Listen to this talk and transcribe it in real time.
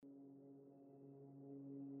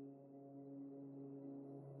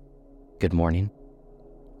Good morning.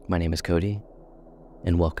 My name is Cody,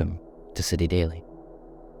 and welcome to City Daily.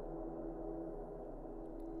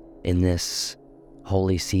 In this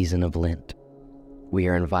holy season of Lent, we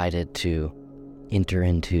are invited to enter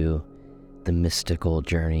into the mystical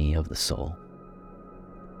journey of the soul,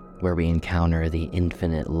 where we encounter the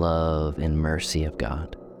infinite love and mercy of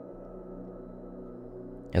God.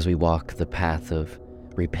 As we walk the path of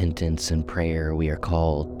repentance and prayer, we are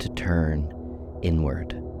called to turn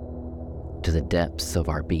inward to the depths of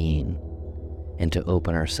our being and to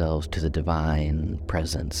open ourselves to the divine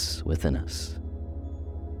presence within us.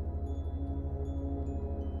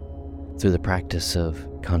 Through the practice of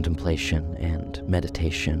contemplation and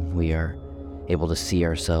meditation, we are able to see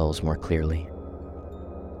ourselves more clearly,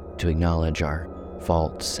 to acknowledge our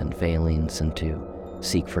faults and failings, and to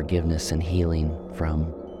seek forgiveness and healing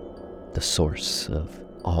from the source of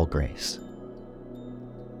all grace.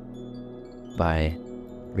 By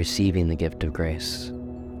receiving the gift of grace,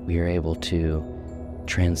 we are able to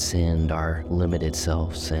transcend our limited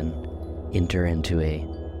selves and enter into a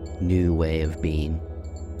new way of being,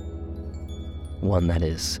 one that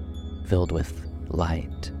is filled with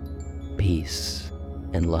light, peace,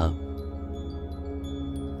 and love.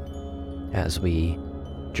 As we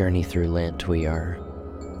journey through Lent, we are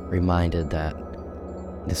reminded that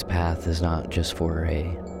this path is not just for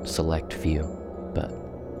a select few, but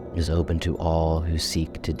is open to all who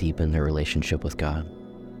seek to deepen their relationship with God.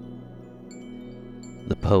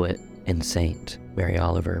 The poet and saint Mary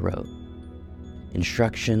Oliver wrote,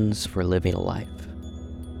 "Instructions for living a life.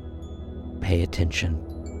 Pay attention.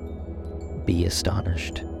 Be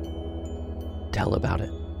astonished. Tell about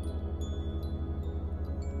it."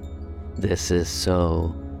 This is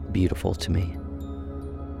so beautiful to me.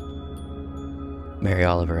 Mary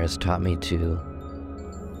Oliver has taught me to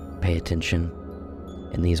pay attention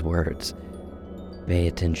in these words: pay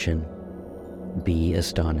attention, be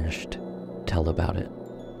astonished, tell about it.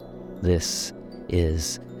 This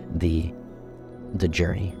is the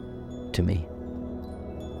journey to me.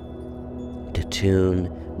 To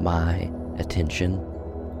tune my attention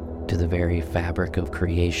to the very fabric of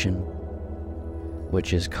creation,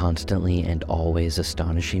 which is constantly and always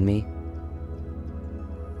astonishing me,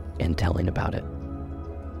 and telling about it.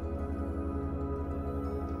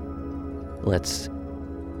 Let's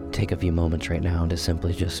take a few moments right now to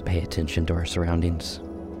simply just pay attention to our surroundings.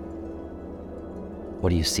 What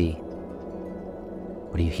do you see?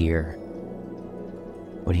 What do you hear?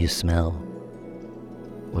 What do you smell?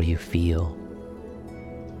 What do you feel?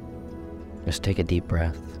 Just take a deep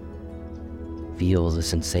breath. Feel the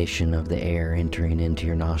sensation of the air entering into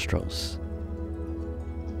your nostrils,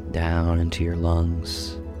 down into your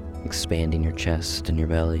lungs, expanding your chest and your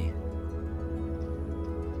belly,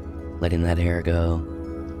 letting that air go,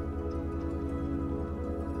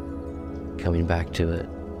 coming back to it.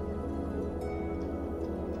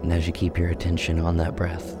 And as you keep your attention on that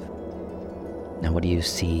breath, now what do you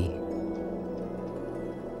see?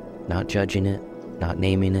 Not judging it, not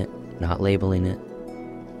naming it, not labeling it,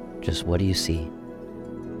 just what do you see?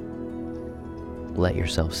 Let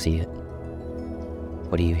yourself see it.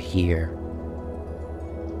 What do you hear?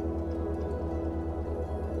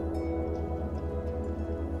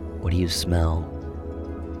 What do you smell?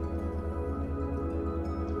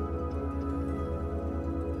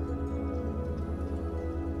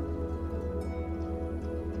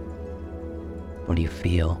 What do you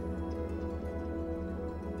feel?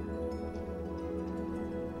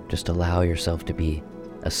 Just allow yourself to be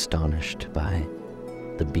astonished by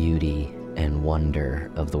the beauty and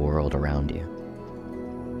wonder of the world around you.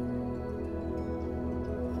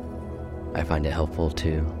 I find it helpful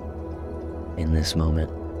to, in this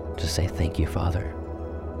moment, to say thank you, Father.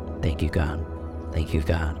 Thank you, God. Thank you,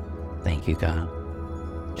 God. Thank you, God.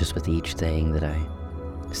 Just with each thing that I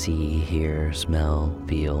see, hear, smell,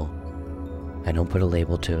 feel, I don't put a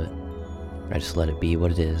label to it. I just let it be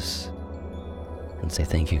what it is and say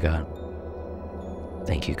thank you, God.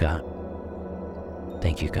 Thank you, God.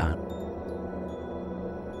 Thank you, God.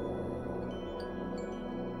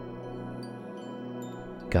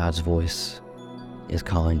 God's voice is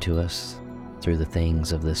calling to us through the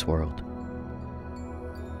things of this world.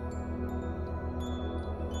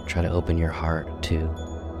 Try to open your heart to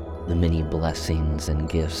the many blessings and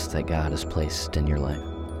gifts that God has placed in your life.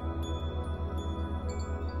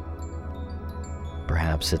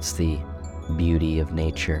 Perhaps it's the beauty of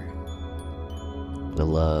nature, the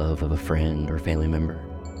love of a friend or family member,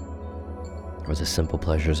 or the simple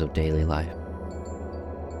pleasures of daily life.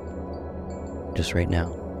 Just right now,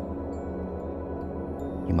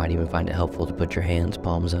 you might even find it helpful to put your hands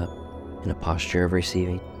palms up in a posture of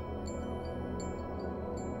receiving.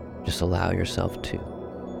 just allow yourself to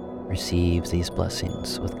receive these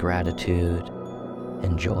blessings with gratitude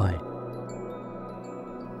and joy.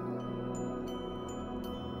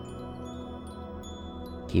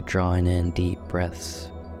 Keep drawing in deep breaths,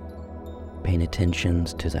 paying attention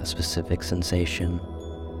to that specific sensation.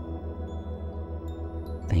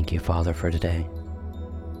 Thank you, Father, for today.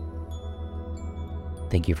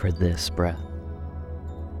 Thank you for this breath.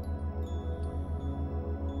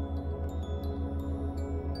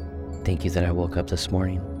 Thank you that I woke up this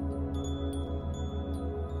morning.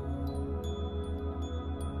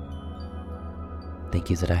 Thank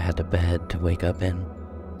you that I had a bed to wake up in.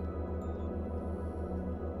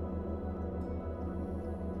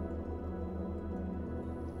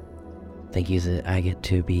 Thank you that I get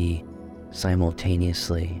to be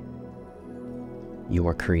simultaneously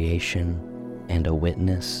your creation and a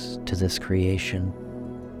witness to this creation.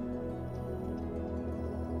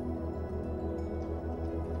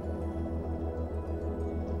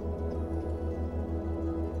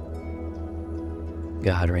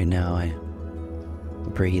 God, right now I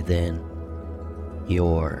breathe in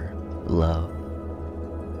your love.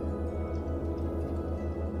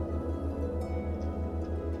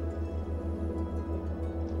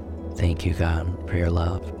 Thank you, God, for your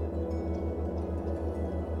love.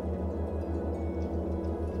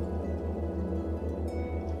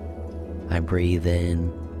 I breathe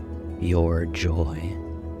in your joy.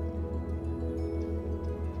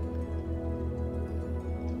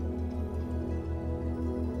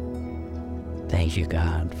 Thank you,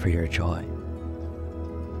 God, for your joy.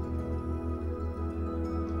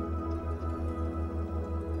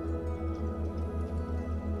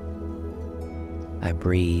 I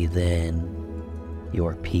breathe in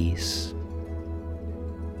your peace.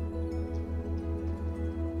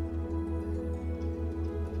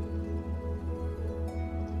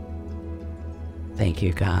 Thank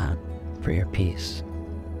you, God, for your peace.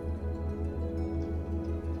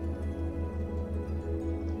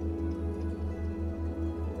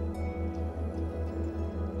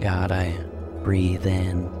 God, I breathe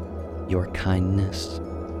in your kindness.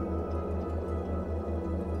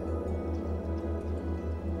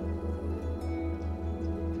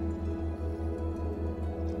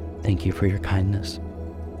 Thank you for your kindness.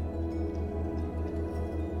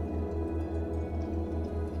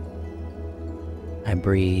 I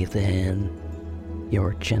breathe in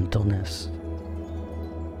your gentleness.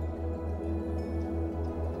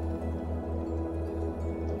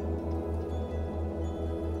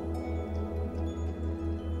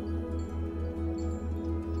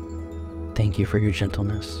 Thank you for your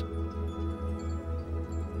gentleness.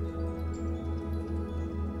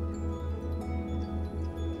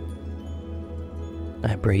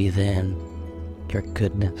 I breathe in your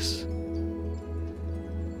goodness.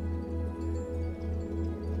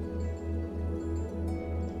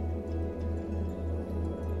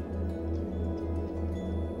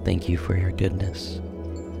 Thank you for your goodness.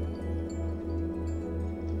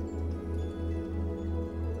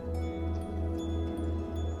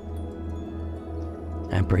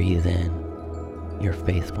 I breathe in your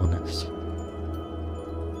faithfulness.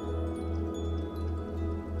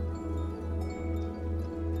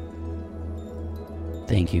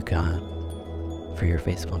 Thank you, God, for your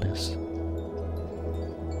faithfulness.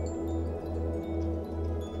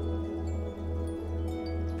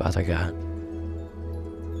 Father God,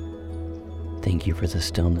 thank you for the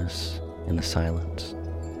stillness and the silence.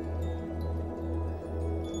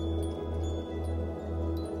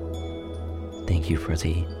 Thank you for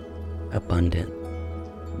the abundant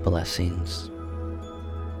blessings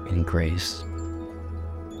and grace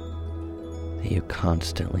that you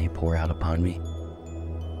constantly pour out upon me.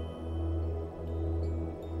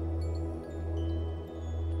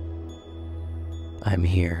 I'm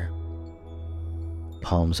here,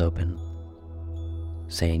 palms open,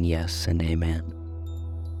 saying yes and amen.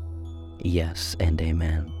 Yes and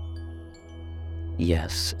amen.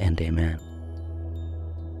 Yes and amen.